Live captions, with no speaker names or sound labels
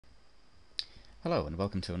Hello and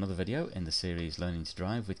welcome to another video in the series Learning to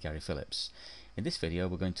Drive with Gary Phillips. In this video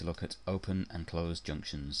we're going to look at open and closed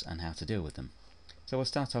junctions and how to deal with them. So we'll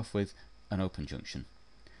start off with an open junction.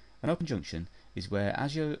 An open junction is where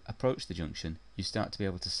as you approach the junction you start to be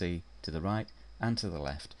able to see to the right and to the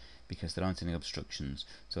left because there aren't any obstructions.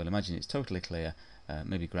 So I'll imagine it's totally clear,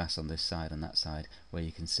 maybe grass on this side and that side, where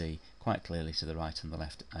you can see quite clearly to the right and the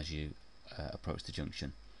left as you approach the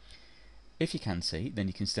junction. If you can see, then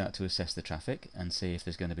you can start to assess the traffic and see if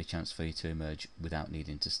there's going to be a chance for you to emerge without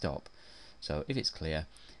needing to stop. So if it's clear,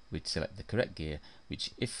 we'd select the correct gear, which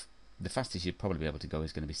if the fastest you'd probably be able to go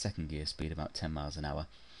is going to be second gear speed, about 10 miles an hour,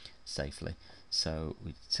 safely. So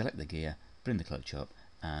we'd select the gear, bring the clutch up,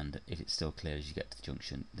 and if it's still clear as you get to the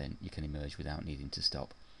junction, then you can emerge without needing to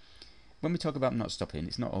stop. When we talk about not stopping,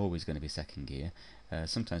 it's not always going to be second gear.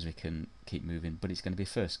 Sometimes we can keep moving, but it's going to be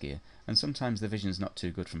first gear. And sometimes the vision's not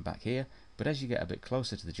too good from back here, but as you get a bit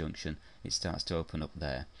closer to the junction, it starts to open up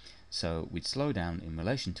there. So we'd slow down in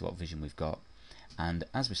relation to what vision we've got, and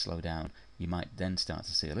as we slow down, you might then start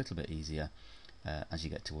to see a little bit easier as you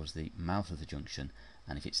get towards the mouth of the junction.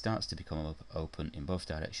 And if it starts to become open in both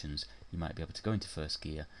directions, you might be able to go into first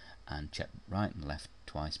gear and check right and left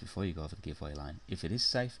twice before you go over the giveaway line. If it is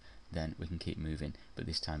safe, then we can keep moving, but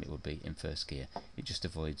this time it would be in first gear. It just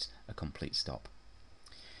avoids a complete stop.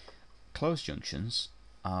 Closed junctions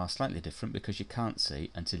are slightly different because you can't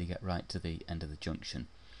see until you get right to the end of the junction.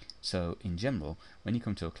 So in general, when you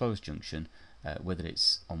come to a closed junction, whether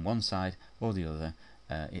it's on one side or the other,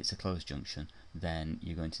 it's a closed junction, then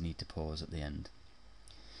you're going to need to pause at the end.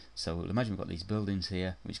 So we'll imagine we've got these buildings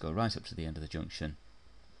here which go right up to the end of the junction,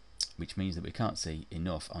 which means that we can't see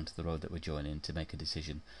enough onto the road that we're joining to make a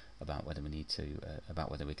decision about whether we need to,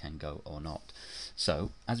 about whether we can go or not.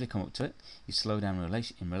 So as we come up to it, you slow down in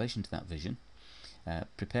relation to that vision,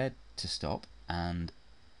 prepare to stop and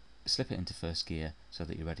slip it into first gear so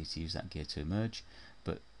that you're ready to use that gear to emerge,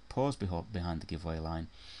 but pause behind the giveaway line.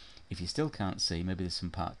 If you still can't see, maybe there's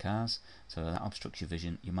some parked cars, so that obstructs your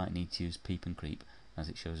vision, you might need to use peep and creep, as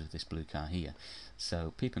it shows with this blue car here.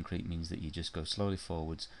 So peep and creep means that you just go slowly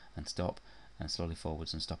forwards and stop, and slowly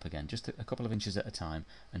forwards and stop again, just a couple of inches at a time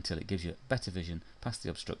until it gives you better vision past the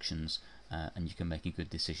obstructions, and you can make a good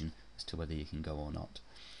decision as to whether you can go or not.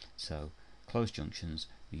 So closed junctions,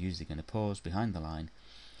 you're usually going to pause behind the line,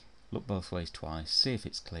 look both ways twice, see if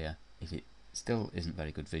it's clear. If it still isn't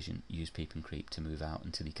very good vision, use peep and creep to move out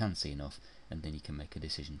until you can see enough, and then you can make a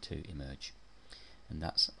decision to emerge. And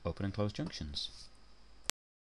that's open and closed junctions.